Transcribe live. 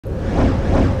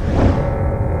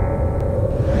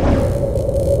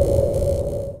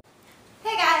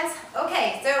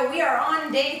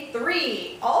on day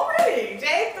 3 already,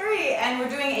 day 3, and we're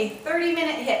doing a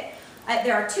 30-minute HIIT.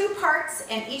 There are 2 parts,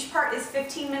 and each part is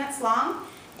 15 minutes long,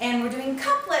 and we're doing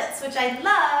couplets, which I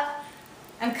love.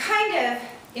 I'm kind of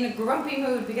in a grumpy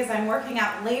mood because I'm working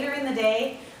out later in the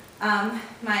day.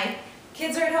 My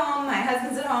kids are at home, my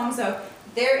husband's at home, so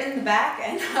they're in the back,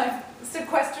 and I've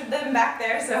sequestered them back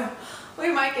there, so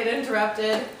we might get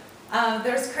interrupted.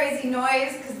 There's crazy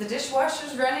noise because the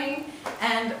dishwasher's running,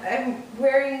 and I'm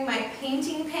wearing my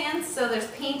painting pants, so there's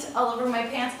paint all over my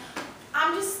pants.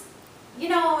 I'm just, you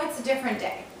know, it's a different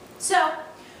day. So,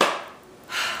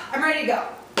 I'm ready to go.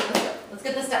 Let's go. Let's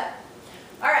get this done.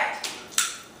 All right.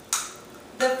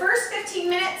 The first 15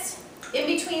 minutes, in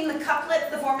between the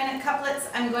couplet, the 4-minute couplets,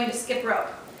 I'm going to skip rope.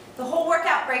 The whole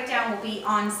workout breakdown will be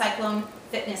on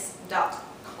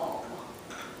cyclonefitness.com.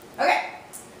 Okay.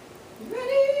 You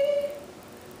ready?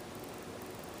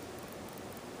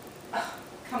 Oh,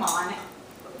 come on.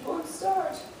 Don't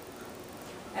start.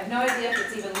 I have no idea if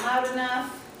it's even loud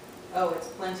enough. Oh, it's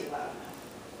plenty loud enough.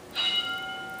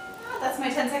 Oh, that's my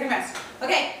 10-second rest.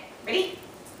 Okay, ready?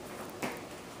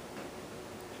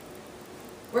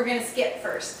 We're going to skip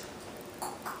first.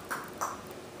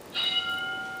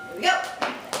 Here we go.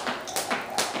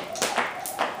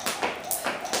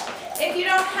 If you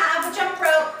don't have a jump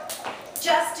rope,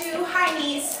 just do high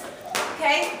knees,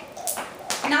 okay?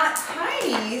 Not high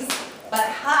knees, but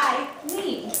high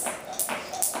knees.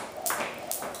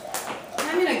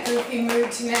 I'm in a goofy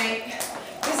mood tonight.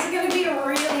 This is going to be a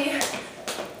really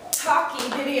talky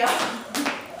video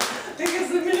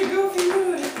because I'm in a goofy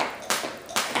mood.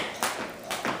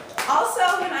 Also,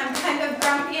 when I'm kind of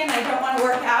grumpy and I don't want to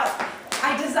work out,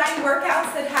 I design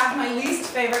workouts that have my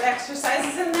least favorite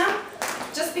exercises in them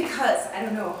just because, I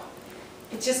don't know,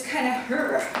 it just kind of,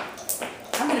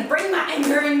 I'm going to bring my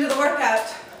anger into the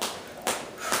workout.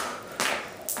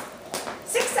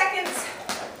 6 seconds.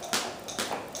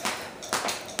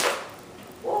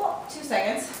 Whoa, 2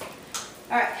 seconds.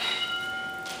 All right,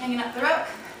 hanging up the rope.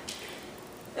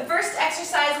 The first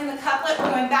exercise in the couplet,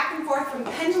 we're going back and forth from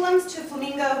pendulums to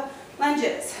flamingo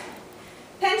lunges.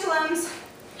 Pendulums,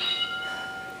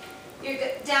 you're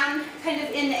down kind of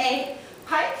in a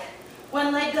pike.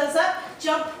 One leg goes up,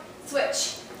 jump,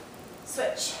 switch,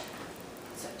 switch,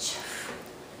 switch,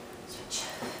 switch.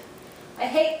 I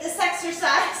hate this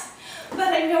exercise,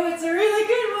 but I know it's a really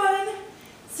good one,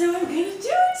 so I'm going to do it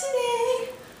today.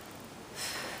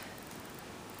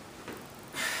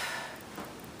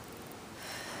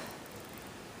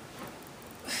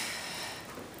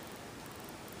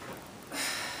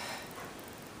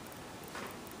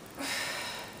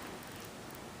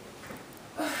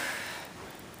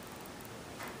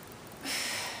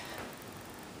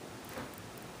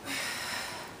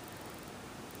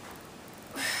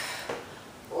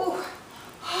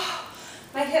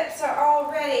 My hips are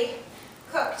already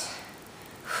cooked.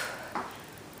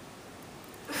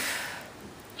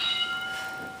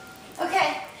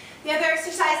 Okay, the other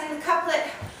exercise in the couplet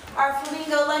are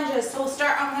flamingo lunges. So we'll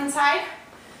start on one side.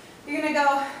 You're going to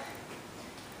go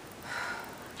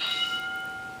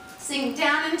sink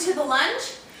down into the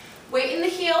lunge, weight in the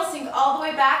heel, sink all the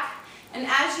way back, and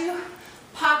as you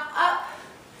pop up,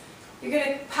 you're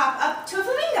going to pop up to a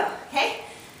flamingo, okay?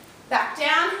 Back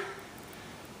down.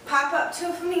 Pop up to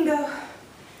a flamingo,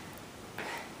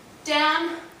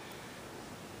 down,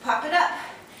 pop it up,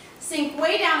 sink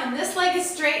way down, and this leg is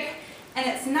straight, and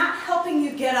it's not helping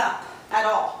you get up at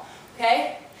all,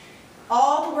 okay?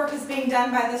 All the work is being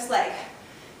done by this leg.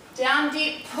 Down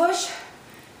deep, push,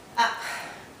 up,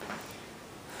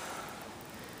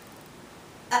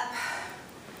 up, up,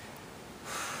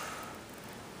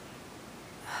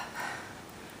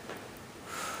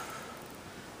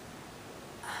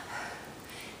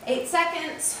 8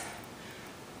 seconds.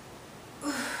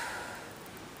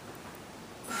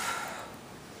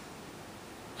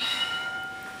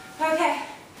 Okay,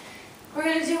 we're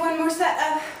going to do one more set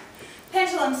of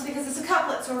pendulums because it's a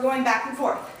couplet, so we're going back and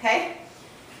forth, okay?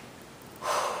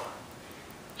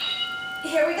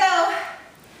 Here we go.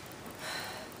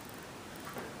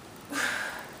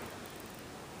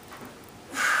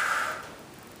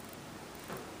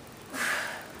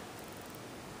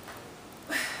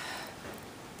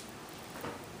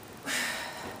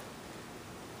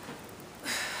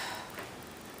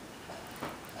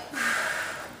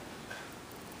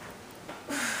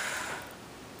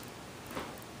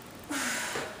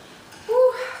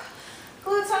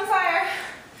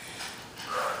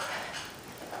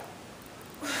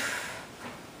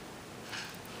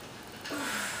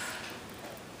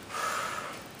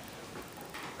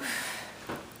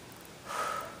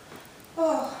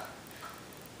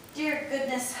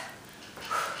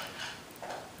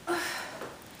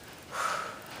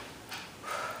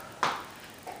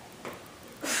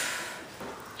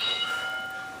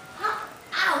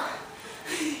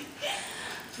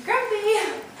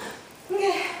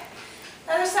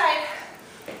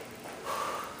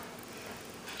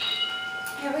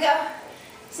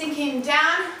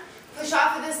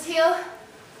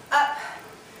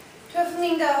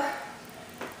 clean go.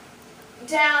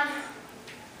 Down,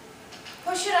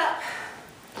 push it up,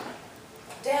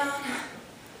 down,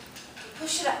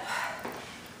 push it up.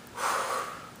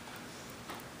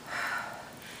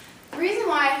 The reason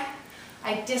why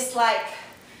I dislike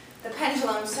the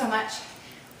pendulum so much,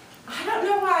 I don't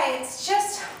know why, it's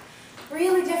just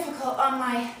really difficult on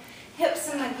my hips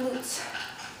and my glutes.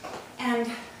 And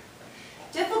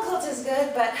difficult is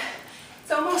good, but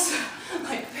it's almost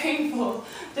like painful,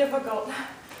 difficult.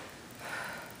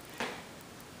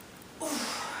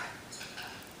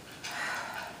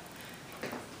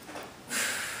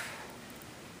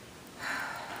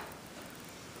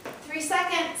 3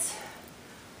 seconds.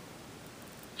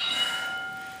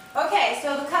 Okay,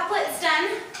 so the couplet is done.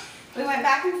 We went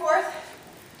back and forth.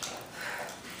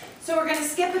 So we're going to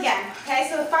skip again. Okay,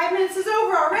 so the 5 minutes is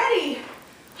over already. Here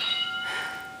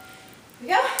we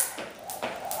go.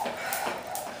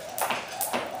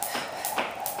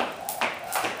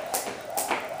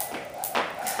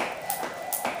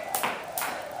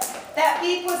 That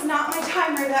beep was not my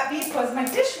timer. That beep was my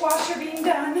dishwasher being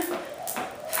done.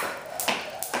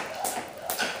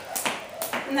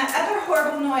 And that other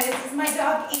horrible noise is my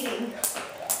dog eating.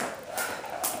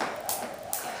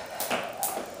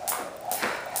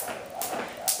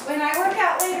 When I work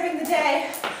out later in the day,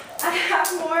 I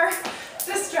have more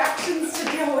distractions to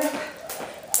deal with.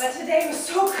 But today was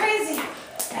so crazy,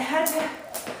 I had to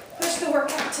push the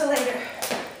workout till later.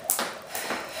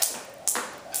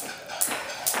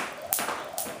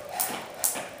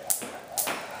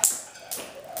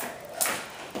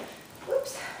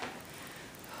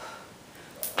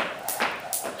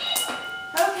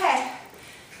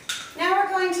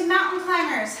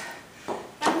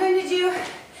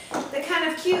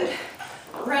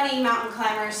 Mountain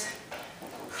climbers.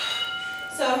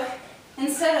 So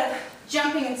instead of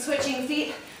jumping and switching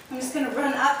feet, I'm just going to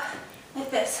run up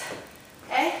like this.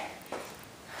 Okay?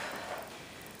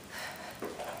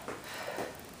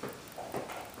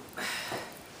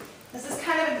 This is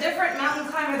kind of a different mountain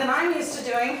climber than I'm used to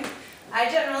doing. I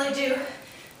generally do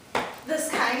this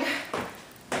kind,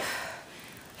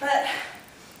 but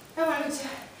I wanted to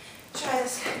try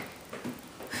this.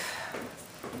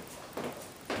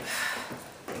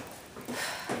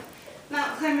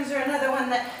 Mountain climbers are another one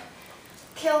that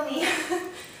kill me.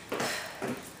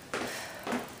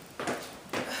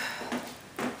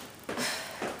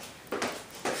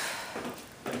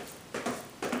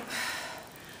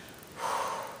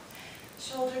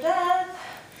 Shoulder depth.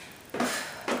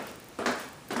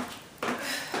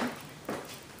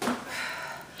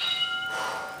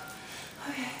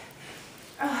 Okay.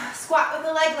 Squat with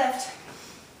the leg lift.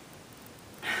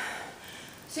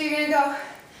 So you're going to go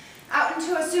out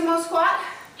into a sumo squat,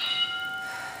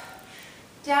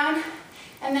 down,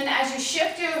 and then as you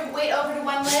shift your weight over to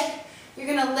one leg, you're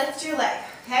going to lift your leg,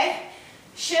 okay?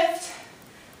 Shift,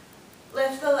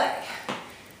 lift the leg.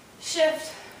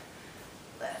 Shift,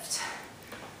 lift.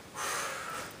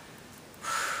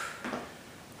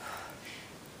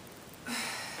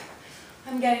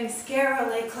 I'm getting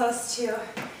scarily close to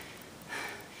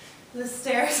the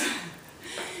stairs.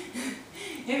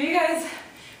 If you guys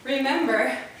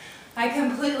remember, I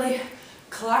completely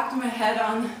clocked my head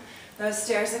on those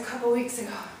stairs a couple weeks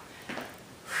ago.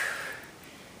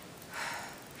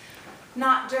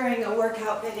 Not during a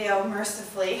workout video,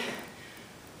 mercifully.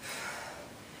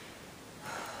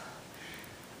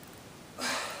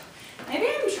 Maybe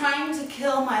I'm trying to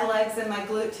kill my legs and my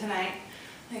glute tonight.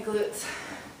 My glutes.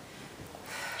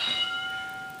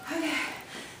 Okay.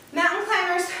 Mountain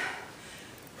climbers.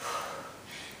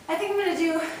 I think I'm going to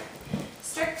do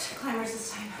strict climbers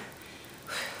this time.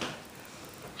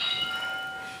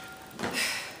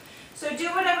 So do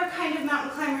whatever kind of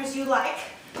mountain climbers you like.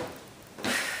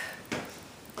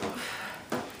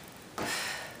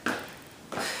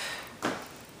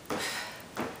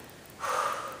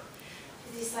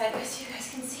 Easy sideways so you guys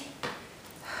can see.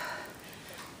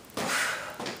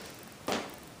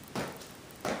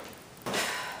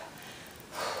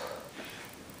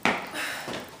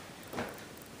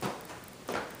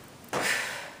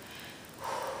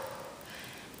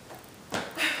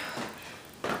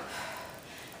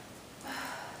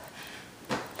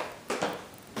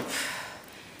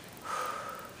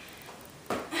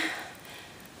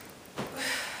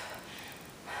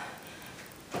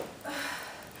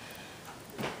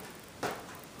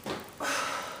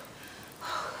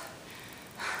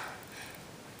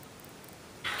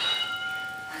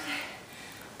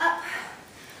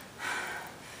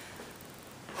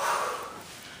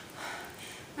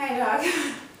 My dog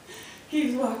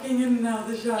keeps walking in and out of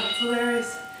the shot. It's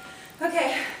hilarious.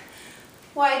 Okay,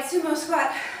 wide sumo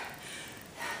squat.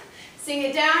 Sink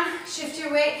it down, shift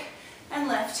your weight, and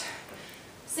lift.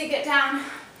 Sink it down,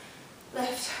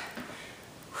 lift.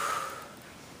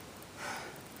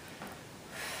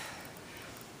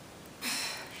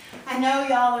 I know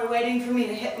y'all are waiting for me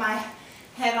to hit my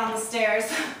head on the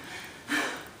stairs.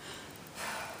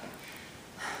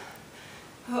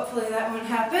 Hopefully that won't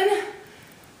happen.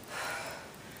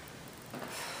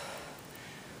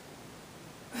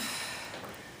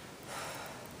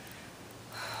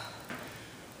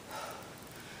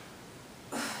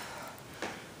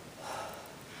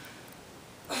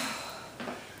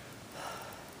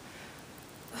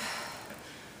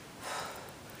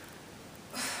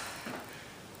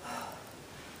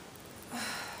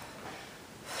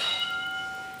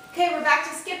 Okay, we're back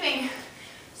to skipping.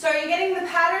 So are you getting the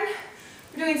pattern?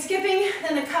 We're doing skipping,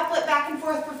 then a couplet back and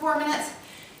forth for 4 minutes,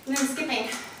 and then skipping.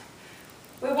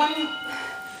 We have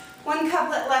one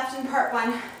couplet left in part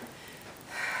 1. Here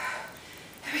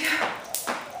we go.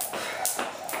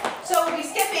 So we'll be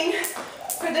skipping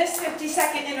for this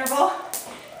 50-second interval,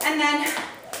 and then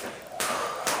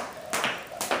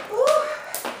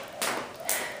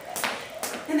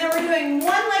we're doing 1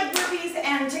 leg burpees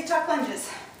and TikTok lunges.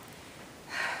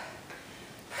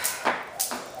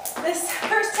 This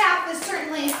first half is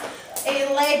certainly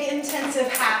a leg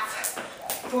intensive half,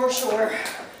 for sure.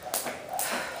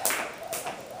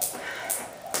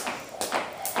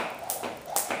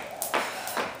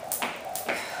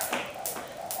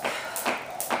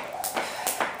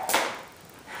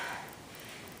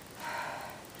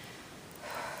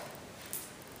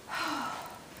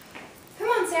 Come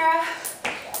on, Sarah.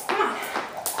 Come on.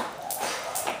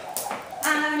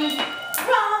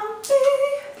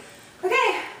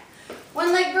 Okay.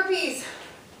 1 leg burpees.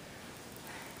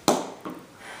 Are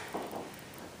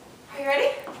you ready?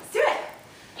 Let's do it.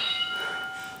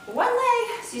 1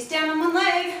 leg. So you stand on 1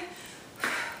 leg.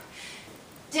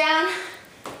 Down.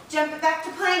 Jump it back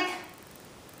to plank.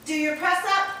 Do your press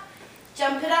up.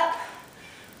 Jump it up.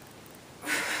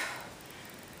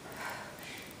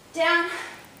 Down.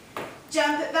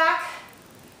 Jump it back.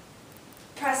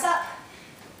 Press up.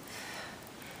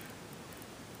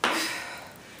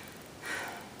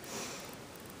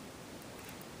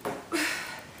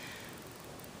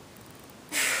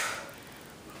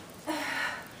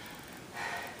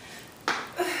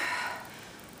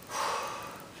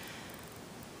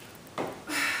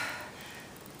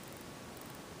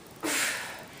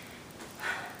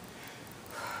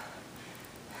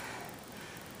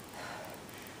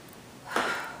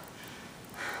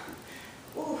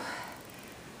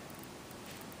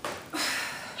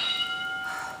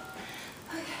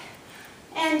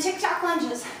 And TikTok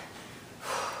lunges.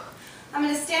 I'm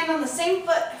going to stand on the same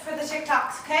foot for the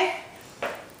TikToks, okay?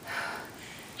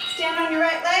 Stand on your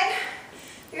right leg.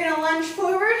 You're going to lunge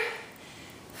forward.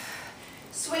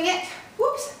 Swing it.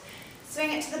 Whoops.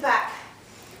 Swing it to the back.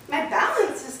 My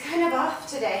balance is kind of off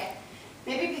today.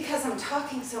 Maybe because I'm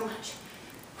talking so much.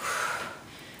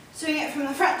 Swing it from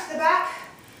the front to the back.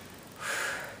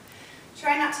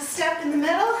 Try not to step in the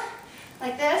middle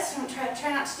like this. Don't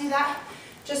try not to do that.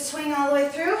 Just swing all the way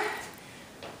through.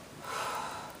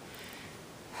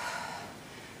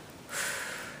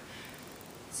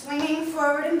 Swinging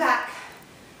forward and back.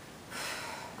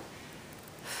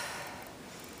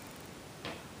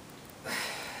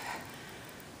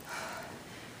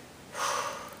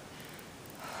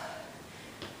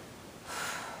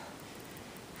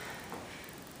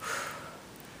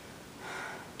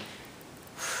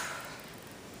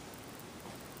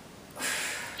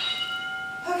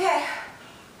 Okay.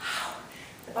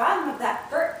 The bottom of that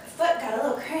foot got a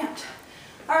little cramped.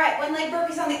 All right, 1 leg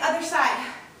burpees on the other side.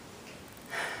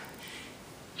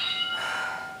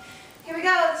 Here we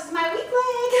go. This is my weak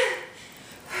leg.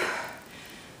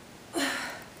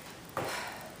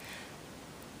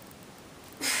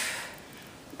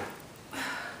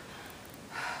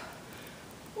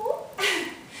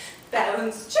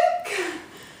 Balance check.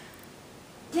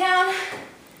 Down.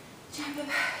 Jump it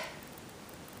back.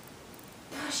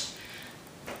 Push.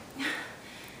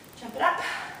 Jump it up.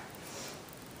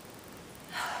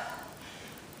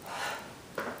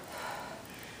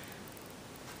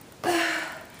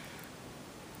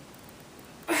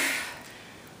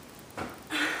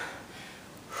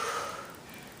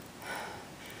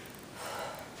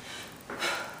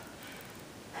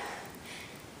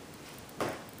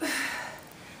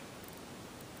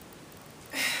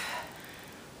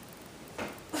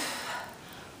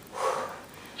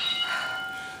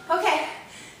 Okay,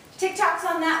 TikToks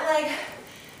on that leg,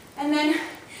 and then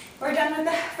we're done with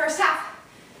the first half.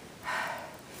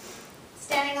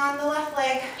 Standing on the left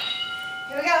leg.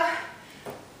 Here we go.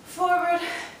 Forward,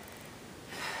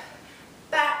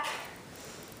 back,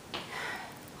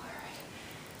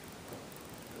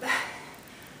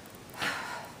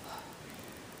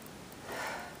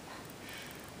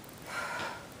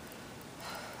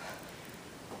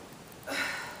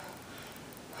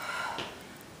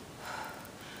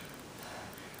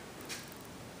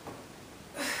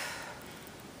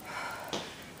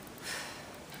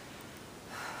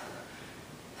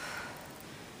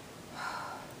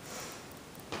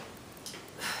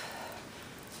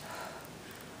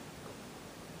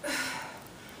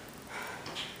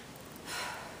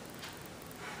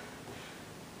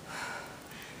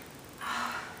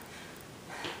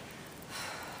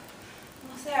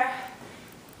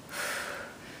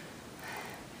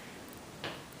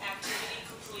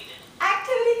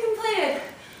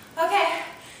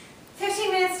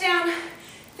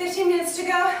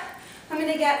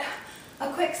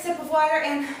 quick sip of water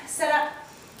and set up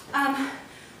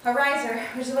a riser,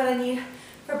 which is what I need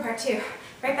for part 2.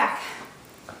 Right back.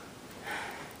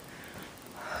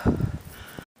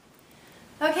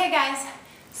 Okay guys,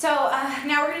 so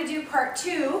now we're going to do part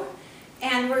 2,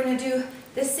 and we're going to do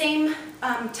the same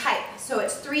type. So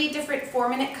it's 3 different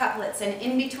 4-minute couplets, and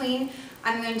in between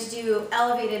I'm going to do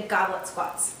elevated goblet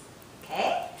squats.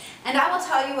 Okay? And I will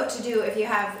tell you what to do if you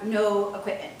have no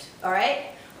equipment.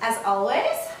 Alright? As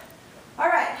always.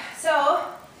 Alright, so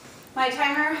my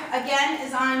timer again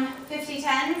is on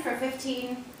 50-10 for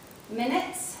 15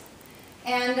 minutes.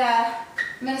 And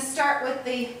I'm going to start with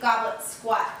the goblet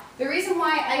squat. The reason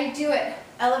why I do it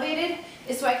elevated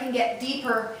is so I can get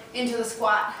deeper into the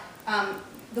squat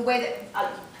the way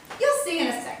that you'll see in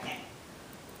a second.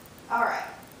 All right.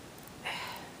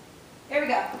 Here we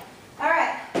go. All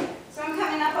right. So I'm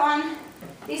coming up on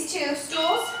these 2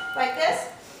 stools like this.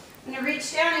 I'm going to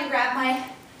reach down and grab my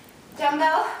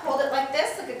dumbbell, hold it like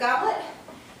this, like a goblet.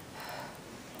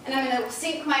 And I'm going to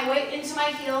sink my weight into my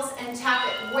heels and tap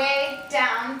it way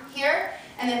down here,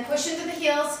 and then push into the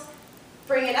heels,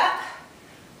 bring it up,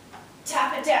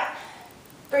 tap it down,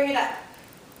 bring it up.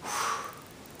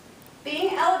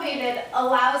 Being elevated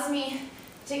allows me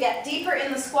to get deeper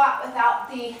in the squat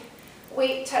without the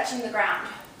weight touching the ground.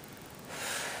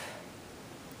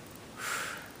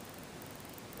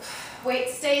 Weight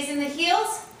stays in the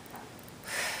heels.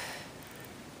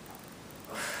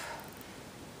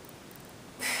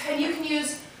 And you can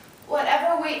use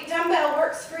whatever weight dumbbell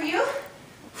works for you.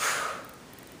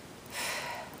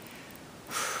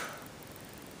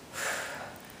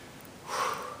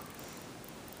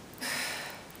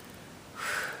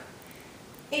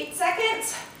 8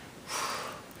 seconds.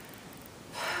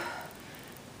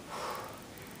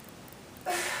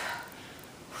 And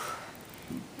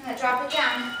then drop it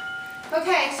down.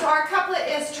 Okay, so our couplet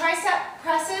is tricep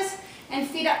presses and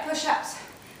feet up push-ups.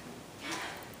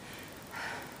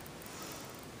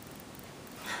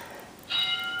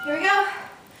 Here we go.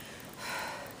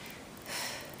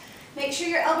 Make sure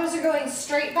your elbows are going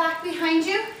straight back behind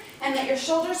you and that your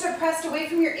shoulders are pressed away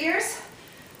from your ears.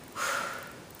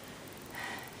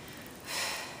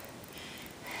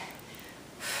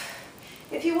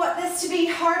 If you want this to be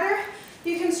harder,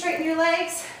 you can straighten your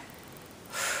legs.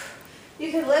 You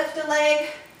can lift a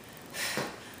leg.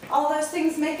 All those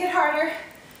things make it harder.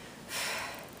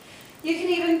 You can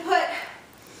even put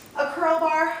a curl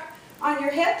bar on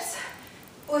your hips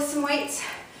with some weights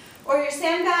or your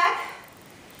sandbag.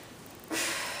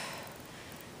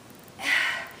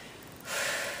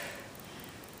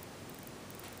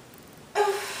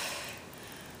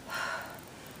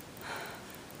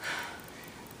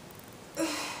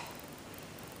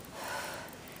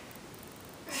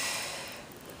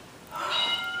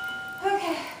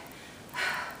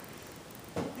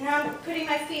 Now I'm putting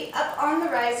my feet up on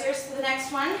the risers for the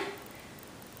next one.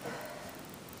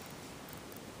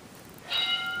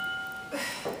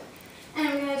 And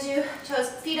I'm going to do toes,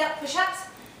 feet up push-ups.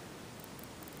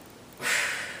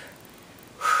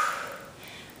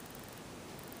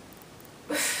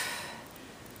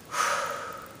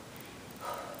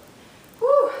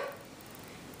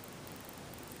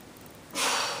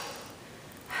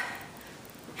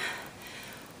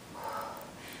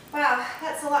 Wow,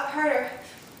 that's a lot harder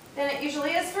than it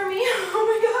usually is for me. Oh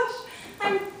my gosh,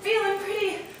 I'm feeling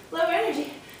pretty low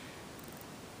energy.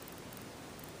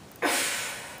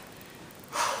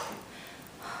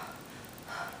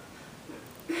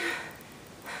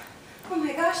 Oh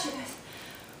my gosh, you guys.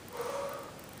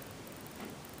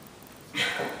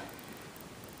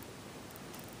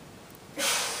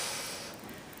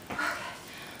 Okay,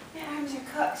 my arms are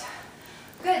cooked.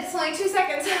 Good, it's only 2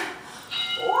 seconds.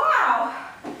 Wow.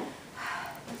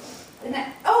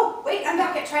 Oh, wait, I'm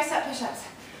back at tricep push-ups.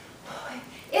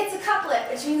 It's a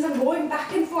couplet, which means I'm going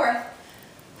back and forth.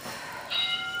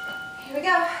 Here we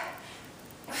go.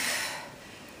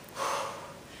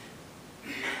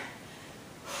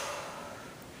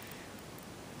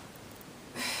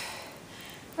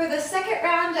 For the second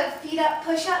round of feet up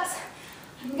push-ups,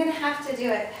 I'm going to have to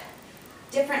do it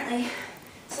differently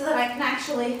so that I can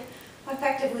actually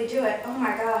effectively do it. Oh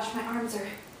my gosh, my arms are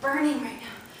burning right now.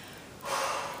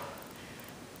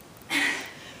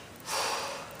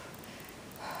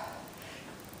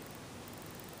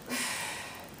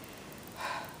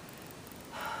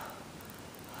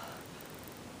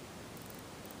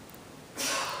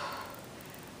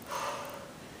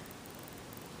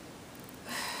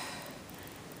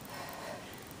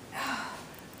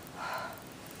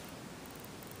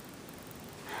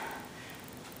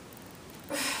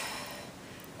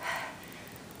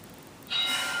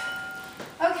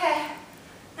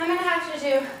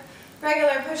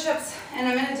 regular push-ups, and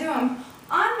I'm gonna do them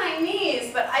on my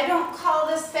knees, but I don't call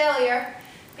this failure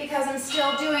because I'm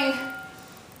still doing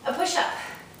a push-up.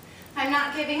 I'm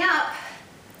not giving up,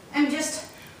 I'm just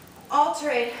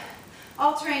altering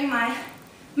my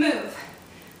move,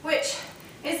 which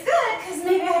is good because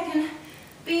maybe I can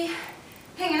be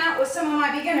hanging out with some of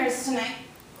my beginners tonight.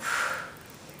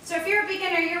 So if you're a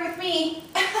beginner, you're with me.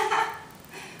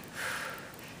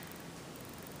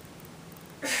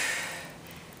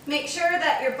 Make sure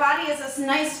that your body is this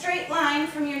nice straight line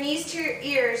from your knees to your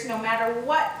ears, no matter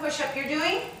what push-up you're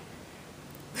doing.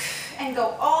 And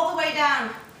go all the way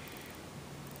down.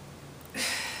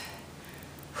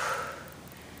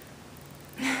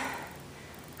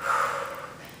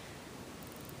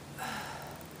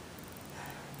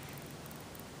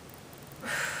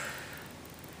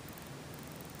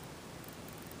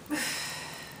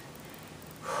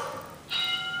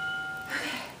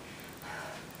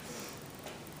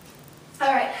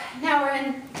 All right, now we're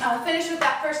in, finished with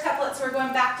that first couplet, so we're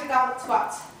going back to goblet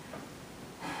squats.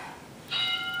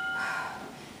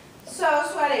 So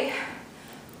sweaty.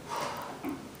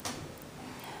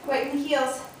 Weight in the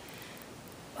heels.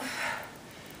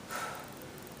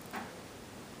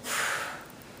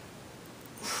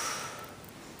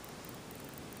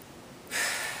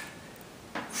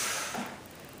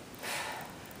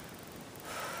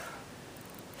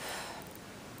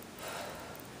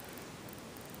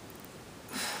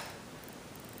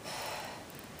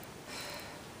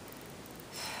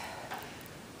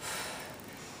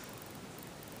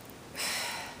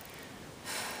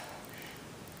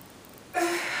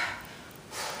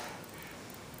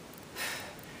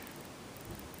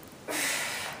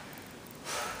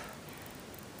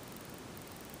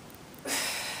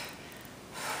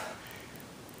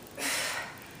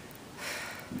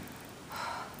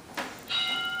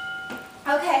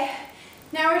 Okay,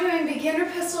 now we're doing beginner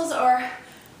pistols or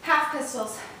half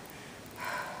pistols.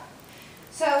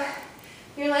 So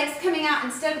your legs coming out,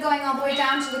 instead of going all the way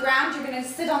down to the ground, you're going to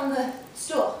sit on the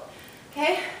stool.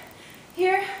 Okay?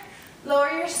 Here,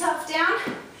 lower yourself down,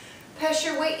 push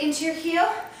your weight into your heel,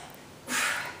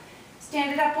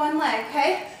 stand it up one leg,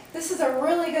 okay? This is a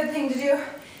really good thing to do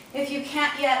if you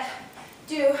can't yet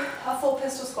do a full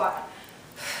pistol squat,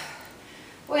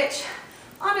 which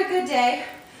on a good day,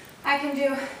 I can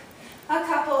do a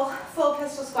couple full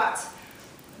pistol squats,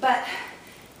 but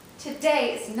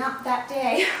today is not that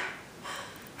day.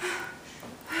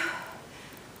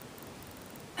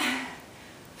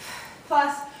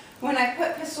 Plus, when I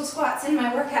put pistol squats in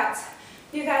my workouts,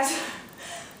 you guys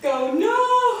go,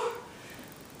 no!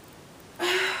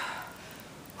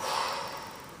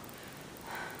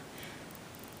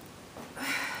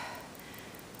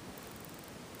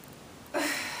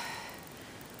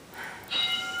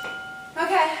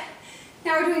 Okay,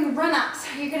 now we're doing run-ups.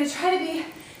 You're going to try to be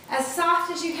as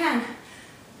soft as you can.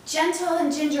 Gentle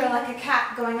and ginger like a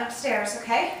cat going upstairs,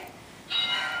 okay?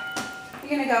 You're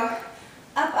going to go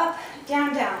up, up,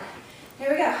 down, down.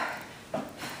 Here we go.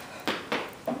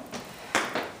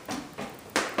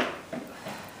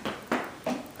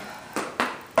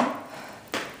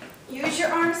 Use your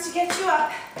arms to get you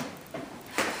up.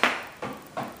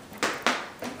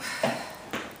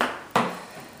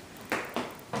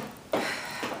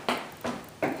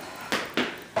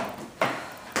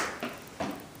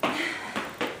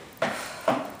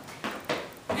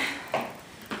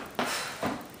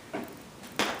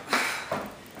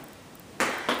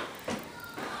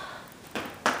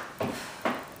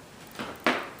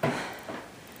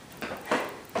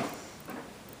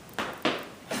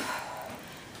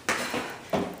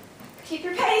 Keep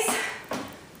your pace.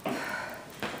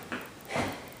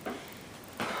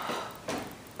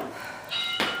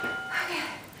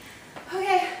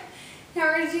 Okay, now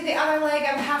we're going to do the other leg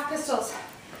of half pistols.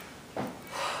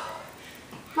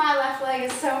 My left leg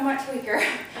is so much weaker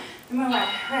than my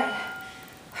right.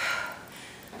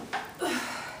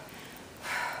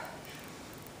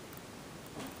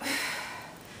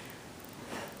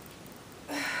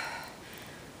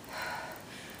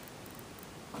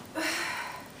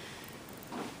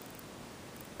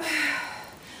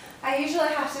 I usually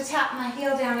have to tap my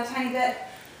heel down a tiny bit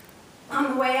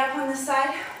on the way up on this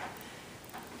side.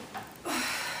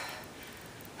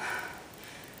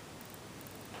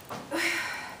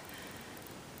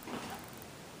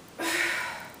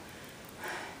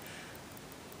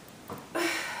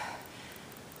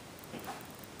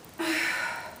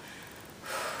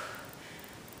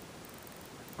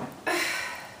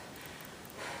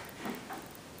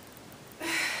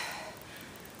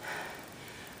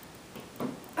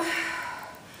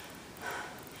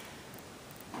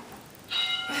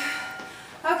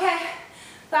 Okay,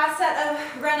 last set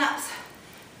of run-ups.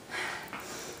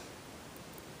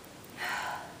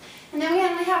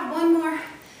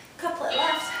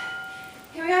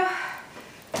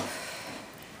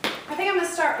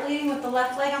 start leading with the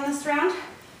left leg on this round.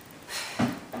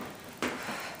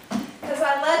 Because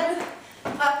I led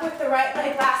up with the right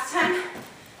leg last time.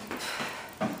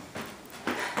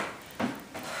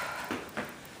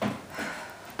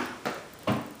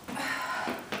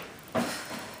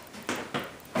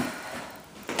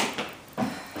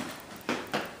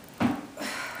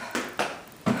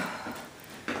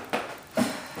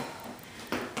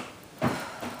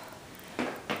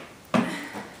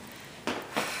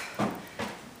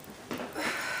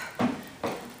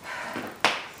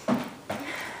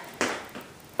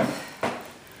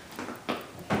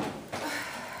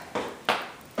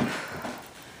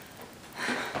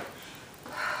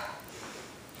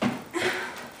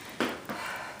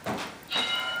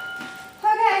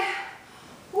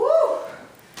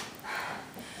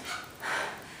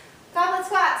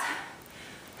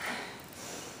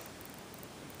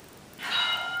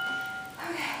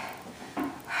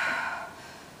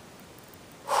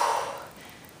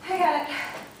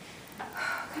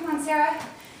 Sara.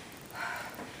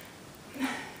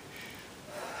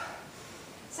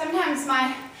 Sometimes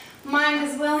my mind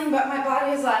is willing, but my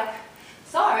body is like,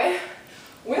 sorry,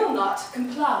 will not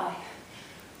comply.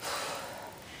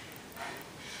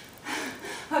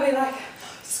 I'll be like,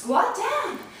 squat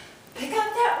down, pick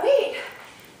up that weight.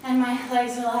 And my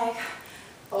legs are like,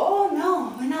 oh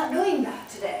no, we're not doing that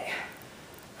today.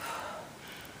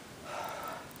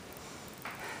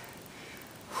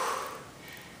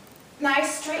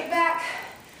 Nice straight back,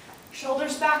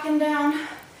 shoulders back and down.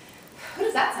 What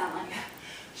does that sound like?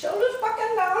 Shoulders back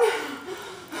and down.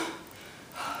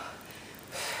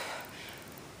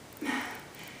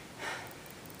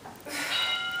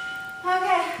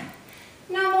 Okay,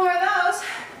 no more of those.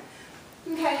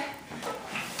 Okay.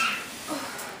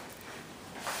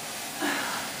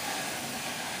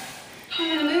 I'm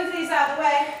gonna move these out of the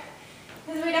way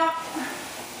because we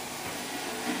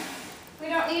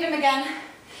don't need them again.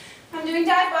 I'm doing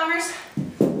dive bombers.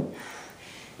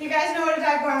 You guys know what a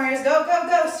dive bomber is. Go, go,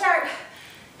 go, start.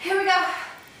 Here we go.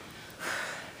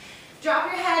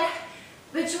 Drop your head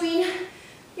between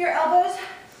your elbows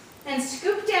and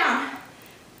scoop down.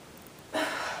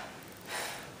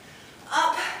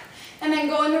 Up, and then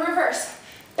go into reverse.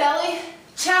 Belly,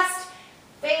 chest,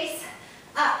 face,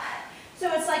 up.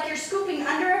 So it's like you're scooping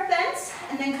under a fence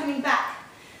and then coming back.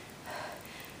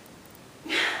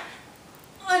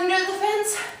 Under the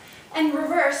fence and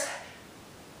reverse.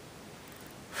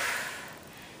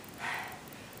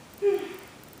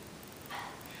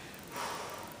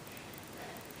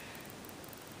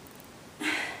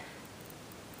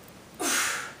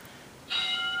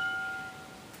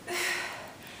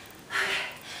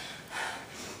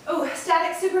 Oh,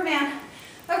 static Superman.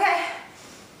 Okay,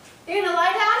 you're gonna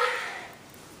lie down,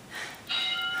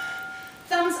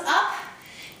 thumbs up,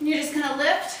 and you're just gonna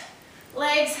lift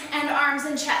legs and arms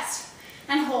and chest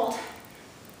and hold.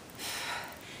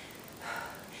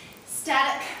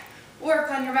 Static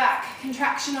work on your back,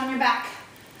 contraction on your back.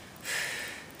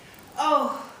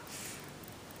 Oh.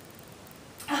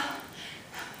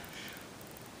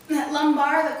 That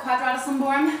lumbar, the quadratus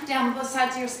lumborum, down both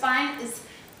sides of your spine is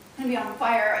gonna be on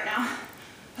fire right now.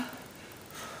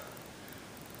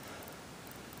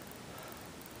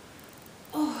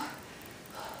 Oh.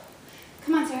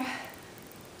 Come on, Sara.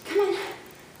 Come on.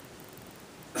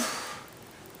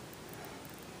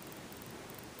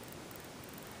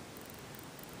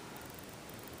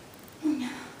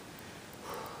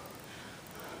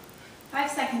 5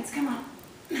 seconds, come on.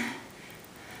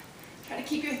 Try to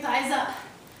keep your thighs up.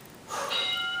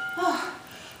 Oh.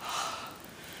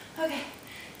 Okay,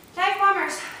 dive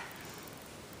bombers.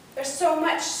 There's so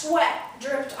much sweat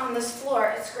dripped on this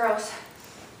floor, it's gross.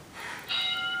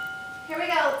 Here we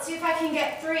go, let's see if I can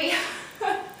get 3. Here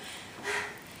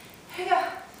we go.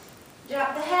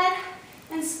 Drop the head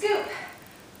and scoop.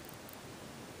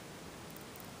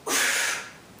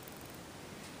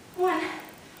 1.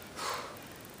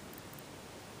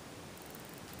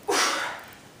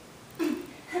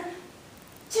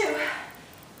 2.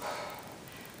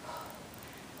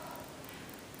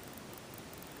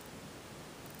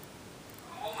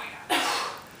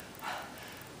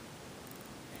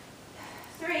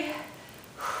 3.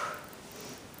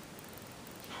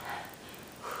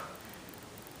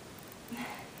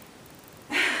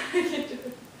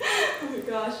 Oh my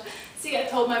gosh. See, I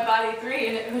told my body 3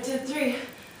 and it did 3.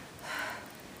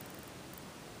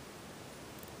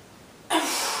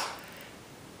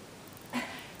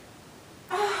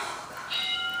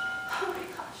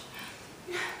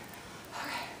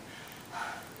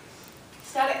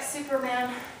 Static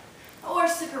Superman or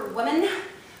Superwoman.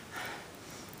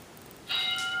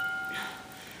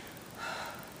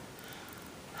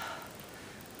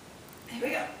 Here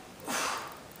we go.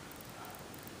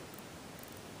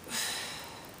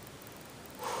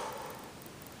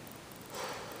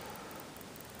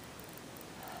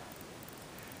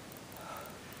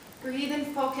 Breathe and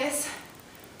focus.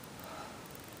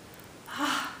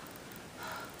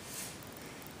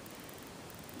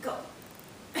 Go.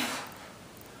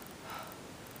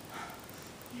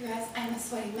 You guys, I'm a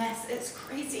sweaty mess. It's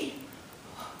crazy.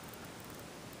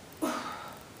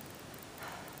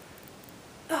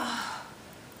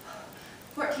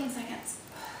 14 seconds.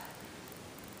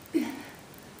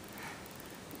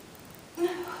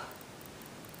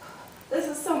 This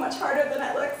is so much harder than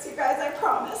it looks, you guys, I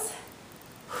promise.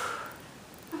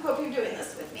 I hope you're doing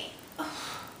this with me.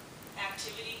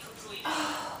 Activity completed.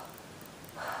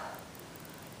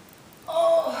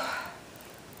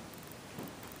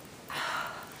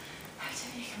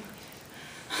 Activity completed.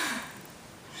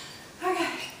 Okay,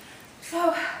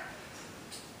 so,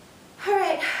 all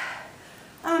right.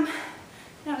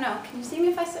 I don't know, can you see me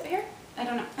if I sit here? I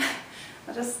don't know.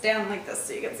 I'll just stand like this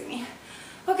so you can see me.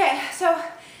 Okay, so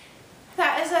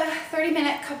that is a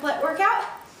 30-minute couplet workout.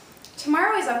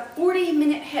 Tomorrow is a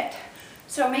 40-minute HIIT.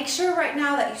 So make sure right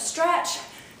now that you stretch,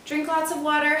 drink lots of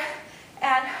water,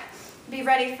 and be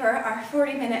ready for our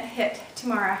 40-minute HIIT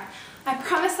tomorrow. I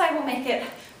promise I will make it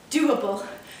doable.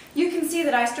 You can see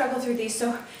that I struggle through these,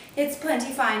 so it's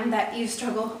plenty fine that you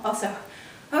struggle also.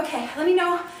 Okay, let me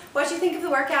know what you think of the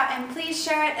workout, and please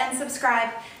share it and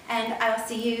subscribe, and I'll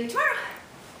see you tomorrow.